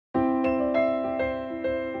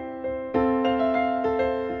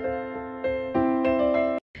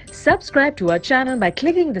Subscribe to our channel by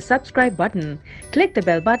clicking the subscribe button. Click the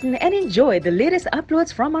bell button and enjoy the latest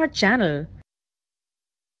uploads from our channel.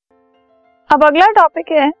 अब अगला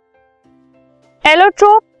topic है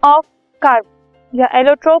allotrope of carbon या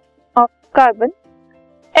allotrope of carbon.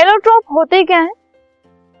 Allotrope होते क्या है?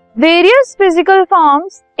 Various physical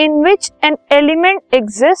forms in which an element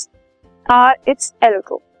exist are it's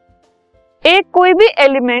allotrope. एक कोई भी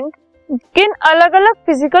एलिमेंट किन अलग अलग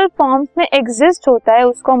फिजिकल फॉर्म्स में एग्जिस्ट होता है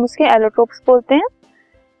उसको हम उसके एलोट्रोप्स बोलते हैं।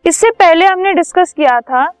 इससे पहले हमने डिस्कस किया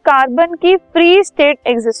था कार्बन की फ्री स्टेट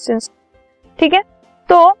एग्जिस्टेंस, ठीक है।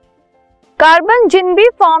 तो कार्बन जिन भी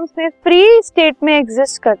फॉर्म्स में फ्री स्टेट में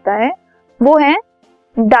एग्जिस्ट करता है वो है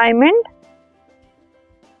डायमंड,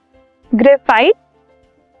 ग्रेफाइट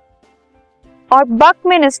और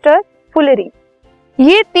बकमिनिस्टर फुलेरी।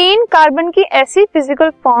 ये तीन कार्बन की ऐसी फिजिकल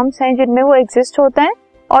फॉर्म्स हैं जिनमें वो एग्जिस्ट होता है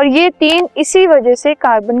और ये तीन इसी वजह से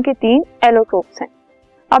कार्बन के तीन एलोट्रोप्स हैं।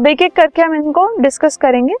 अब एक एक करके हम इनको डिस्कस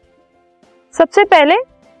करेंगे। सबसे पहले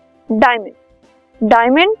डायमंड।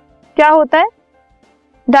 डायमंड क्या होता है?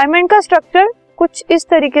 डायमंड का स्ट्रक्चर कुछ इस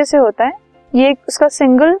तरीके से होता है। ये उसका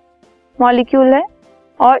सिंगल मॉलिक्यूल है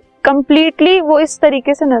और कंप्लीटली वो इस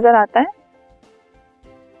तरीके से नजर आता है।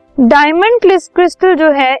 डायमंड क्रिस्टल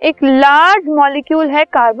जो है एक लार्ज मॉलिक्यूल है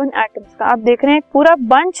कार्बन एटम्स का। आप देख रहे हैं पूरा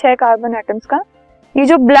बंच है कार्बन एटम्स का। ये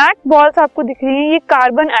जो ब्लैक बॉल्स आपको दिख रही हैं ये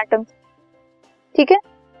कार्बन एटम्स, ठीक है।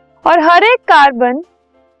 और हर एक कार्बन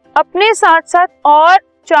अपने साथ साथ और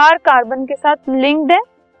 4 कार्बन के साथ लिंक्ड है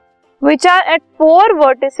which are at 4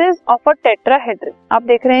 vertices of a tetrahedron। आप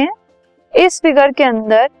देख रहे हैं इस फिगर के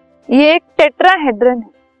अंदर ये एक टेट्राहेड्रन है,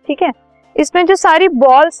 ठीक है। इसमें जो सारी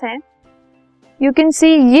बॉल्स हैं यू कैन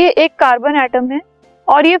सी ये एक कार्बन एटम है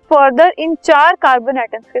और ये फर्दर इन 4 कार्बन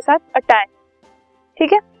एटम्स के साथ अटैच,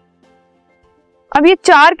 ठीक है। अब ये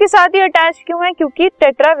 4 के साथ ही अटैच क्यों है? क्योंकि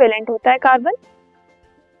टेट्रावेलेंट होता है कार्बन।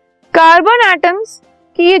 कार्बन एटम्स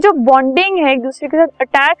कि ये जो बॉन्डिंग है एक दूसरे के साथ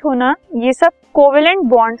अटैच होना, ये सब कोवेलेंट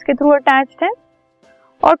बॉन्ड्स के थ्रू अटैच्ड है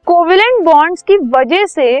और कोवेलेंट बॉन्ड्स की वजह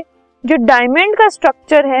से जो डायमंड का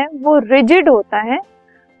स्ट्रक्चर है वो रिजिड होता है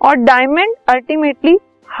और diamond ultimately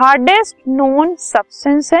hardest known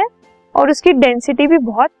substance है और उसकी डेंसिटी भी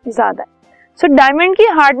बहुत ज्यादा है। सो डायमंड की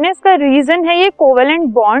हार्डनेस का रीजन है ये कोवेलेंट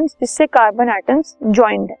बॉन्ड्स जिससे कार्बन एटम्स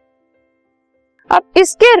ज्वाइंड है। अब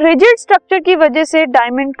इसके रिजिड स्ट्रक्चर की वजह से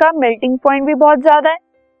डायमंड का मेल्टिंग पॉइंट भी बहुत ज्यादा है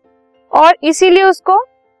और इसीलिए उसको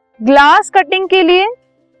ग्लास कटिंग के लिए,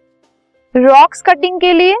 रॉक्स कटिंग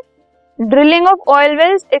के लिए, drilling of oil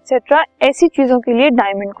Wales etcetera ऐसी चीजों के लिए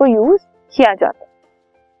डायमंड को यूज किया जाता है।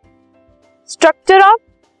 Structure of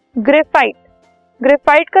graphite.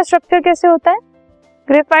 ग्रेफाइट का स्ट्रक्चर कैसे होता है?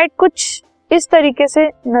 ग्रेफाइट कुछ इस तरीके से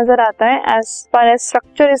नजर आता है as far as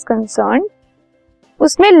structure is concerned.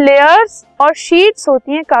 उसमें लेयर्स और शीट्स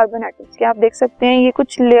होती हैं कार्बन एटम्स की। आप देख सकते हैं ये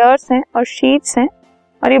कुछ लेयर्स हैं और शीट्स हैं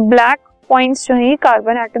और ये ब्लैक पॉइंट्स जो हैं ये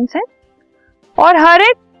कार्बन एटम्स हैं और हर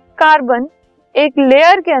एक कार्बन एक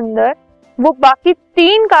लेयर के अंदर वो बाकी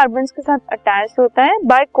 3 कार्बन के साथ अटैच होता है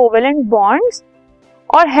बाय कोवेलेंट बॉन्ड्स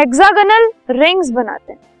और हेक्सागोनल रिंग्स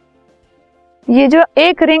बनाते हैं। ये जो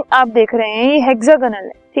एक रिंग आप देख रहे हैं ये हेक्सागोनल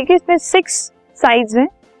है, ठीक है। इसमें 6 साइड्स हैं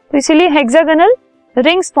तो इसीलिए हेक्सागोनल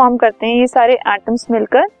रिंग्स फॉर्म करते हैं ये सारे एटम्स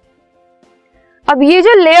मिलकर। अब ये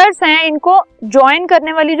जो लेयर्स हैं इनको ज्वाइन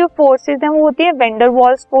करने वाली जो फोर्सेस हैं वो होती है वेंडर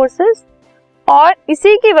वॉल्स फोर्सेस और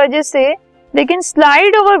इसी की वजह से they can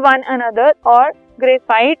slide over one another और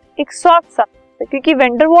ग्रेफाइट एक सॉफ्ट सब्सटेंस है क्योंकि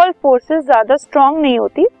वेंडर वॉल फोर्सेस ज्यादा स्ट्रांग नहीं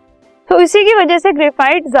होती तो इसी की वजह से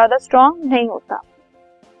ग्रेफाइट ज्यादा स्ट्रांग नहीं होता।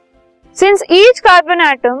 Since each carbon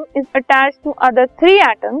atom is attached to other 3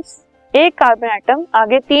 atoms, एक कार्बन एटम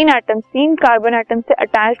आगे 3 कार्बन एटम से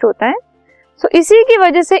अटैच्ड होता है सो इसी की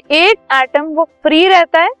वजह से एक एटम वो फ्री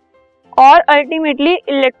रहता है और अल्टीमेटली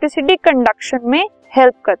इलेक्ट्रिसिटी कंडक्शन में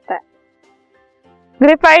हेल्प करता है।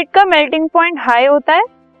 ग्रेफाइट का मेल्टिंग पॉइंट हाई होता है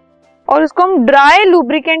और उसको हम ड्राई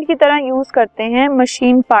लुब्रिकेंट की तरह यूज करते हैं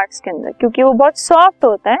मशीन पार्ट्स के अंदर क्योंकि वो बहुत सॉफ्ट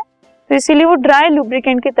होता है तो इसीलिए वो ड्राई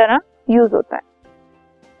लुब्रिकेंट की तरह यूज होता है।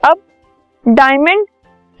 अब डायमंड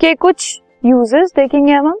के कुछ यूजेस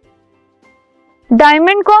देखेंगे हम।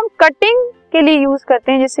 डायमंड को हम कटिंग के लिए यूज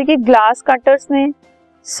करते हैं जैसे कि ग्लास कटर्स में,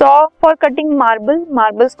 सॉ फॉर कटिंग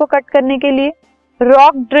मार्बल्स को कट करने के लिए,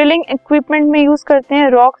 रॉक ड्रिलिंग इक्विपमेंट में यूज करते हैं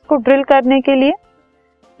रॉक्स को ड्रिल करने के लिए।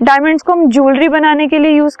 डायमंड्स को हम ज्वेलरी बनाने के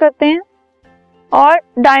लिए यूज करते हैं और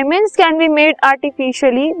diamonds can be made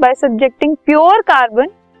artificially bye subjecting pure carbon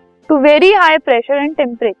to very high pressure and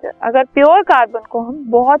temperature. अगर प्योर कार्बन को हम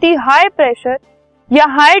बहुत ही हाई प्रेशर या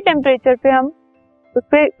हाई टेम्परेचर पे हम उस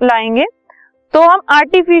पे लाएंगे तो हम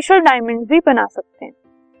आर्टिफिशियल डायमंड्स भी बना सकते हैं।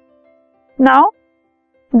 Now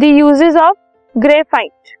the uses of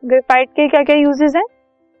graphite. Graphite के क्या क्या यूजेस हैं?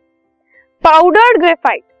 पाउडर्ड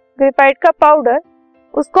ग्रेफाइट, ग्रेफाइट का पाउडर,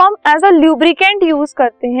 उसको हम एज अ ल्यूब्रिकेंट यूज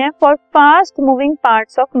करते हैं for fast moving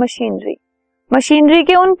parts of machinery, machinery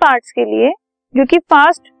के उन पार्ट्स के लिए जो कि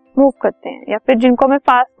फास्ट मूव करते हैं या फिर जिनको हमें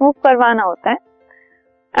फास्ट मूव करवाना होता है.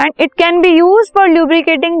 And it can be used for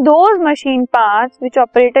lubricating those machine parts which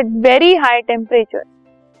operate at very high temperature.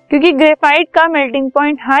 क्योंकि ग्रेफाइट का मेल्टिंग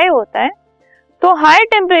पॉइंट हाई होता है, तो हाई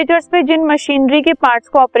टेम्परेचर्स पे जिन मशीनरी के पार्ट्स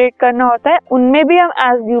को ऑपरेट करना होता है उनमें भी हम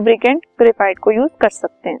एज ल्यूब्रिकेंट ग्रेफाइट को यूज कर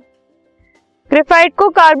सकते हैं. ग्रेफाइट को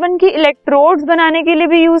कार्बन की इलेक्ट्रोड्स बनाने के लिए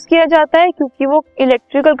भी यूज किया जाता है क्योंकि वो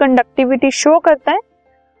इलेक्ट्रिकल कंडक्टिविटी शो करता है.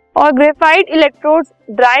 और ग्रेफाइट इलेक्ट्रोड्स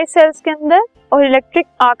ड्राई सेल्स के अंदर और इलेक्ट्रिक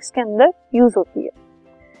आर्क्स के अंदर यूज होती है.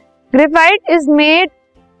 Graphite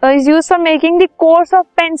is use for making the course of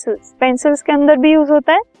pencils, pencils के अंदर भी यूज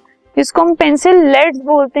होता है जिसको हम पेंसिल लेड्स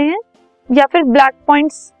बोलते हैं या फिर ब्लैक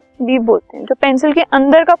पॉइंट्स भी बोलते हैं. जो पेंसिल के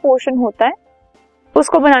अंदर का पोर्शन होता है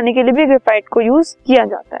उसको बनाने के लिए भी ग्रेफाइट को यूज किया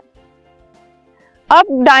जाता है.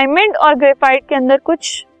 अब डायमंड और ग्रेफाइट के अंदर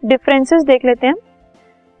कुछ डिफरेंसेस देख लेते हैं.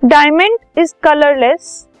 डायमंड इज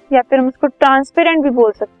कलरलेस या फिर हम उसको ट्रांसपेरेंट भी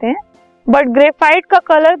बोल सकते हैं, बट ग्रेफाइट का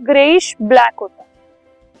कलर ग्रेइश ब्लैक होता है.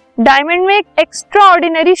 डायमंड में एक एक्स्ट्रा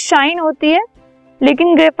ऑर्डिनरी शाइन होती है,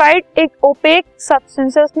 लेकिन ग्रेफाइट एक ओपेक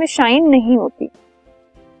सब्सटेंस है, उसमें शाइन नहीं होती.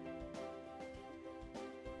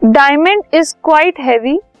 डायमंड इज क्वाइट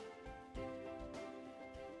हैवी,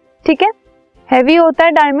 ठीक है, हैवी होता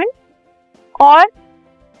है डायमंड. और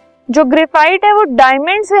जो ग्रेफाइट है वो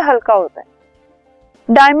डायमंड से हल्का होता है.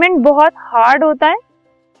 डायमंड बहुत हार्ड होता है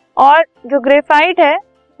और जो ग्रेफाइट है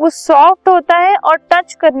वो सॉफ्ट होता है और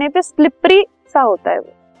टच करने पे स्लिपरी सा होता है.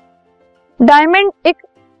 वो डायमंड एक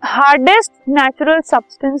हार्डेस्ट नेचुरल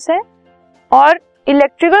सब्सटेंस है और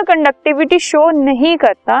इलेक्ट्रिकल कंडक्टिविटी शो नहीं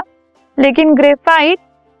करता, लेकिन ग्रेफाइट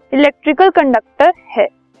इलेक्ट्रिकल कंडक्टर है.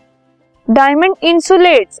 डायमंड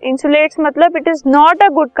इंसुलेट्स, इंसुलेट्स मतलब it is not a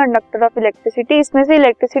good conductor of electricity, इसमें से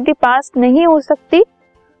इलेक्ट्रिसिटी पास नहीं हो सकती.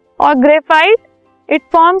 और graphite it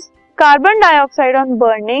forms carbon dioxide on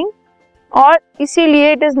burning और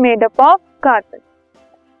इसीलिए it is made up of carbon.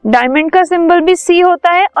 Diamond का सिंबल भी सी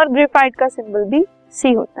होता है और ग्रेफाइट का सिंबल भी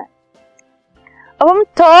सी होता है. अब हम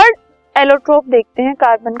थर्ड एलोट्रोप देखते हैं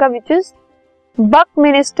कार्बन का, विच इज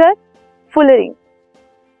बकमिलिस्टर फुलरीन.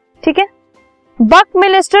 ठीक है,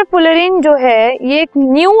 बकमिलिस्टर फुलरीन जो है ये एक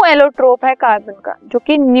न्यू एलोट्रोप है कार्बन का, जो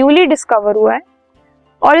कि न्यूली डिस्कवर हुआ है.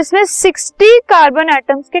 और इसमें 60 कार्बन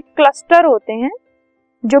एटम्स के क्लस्टर होते हैं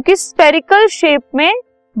जो कि स्फेरिकल शेप में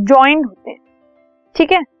जॉइंट होते हैं.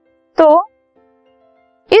 ठीक है, तो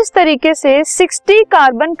इस तरीके से 60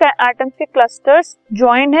 कार्बन एटम्स के क्लस्टर्स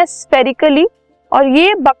जॉइंट है स्फेरिकली, और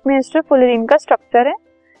ये बकमिलिस्टर फुलरीन का स्ट्रक्चर है.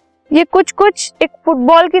 ये कुछ कुछ एक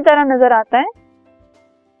फुटबॉल की तरह नजर आता है.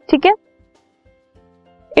 ठीक है,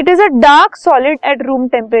 it is a dark solid at room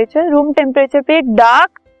temperature. Room temperature पे एक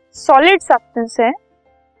डार्क सॉलिड सब्सटेंस है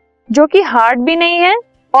जो कि हार्ड भी नहीं है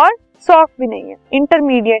और सॉफ्ट भी नहीं है,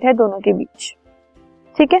 इंटरमीडिएट है दोनों के बीच.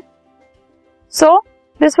 ठीक है, so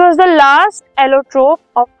this was the last allotrope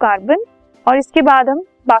of carbon. और इसके बाद हम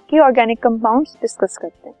बाकी ऑर्गेनिक कंपाउंड्स डिस्कस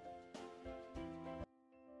करते हैं.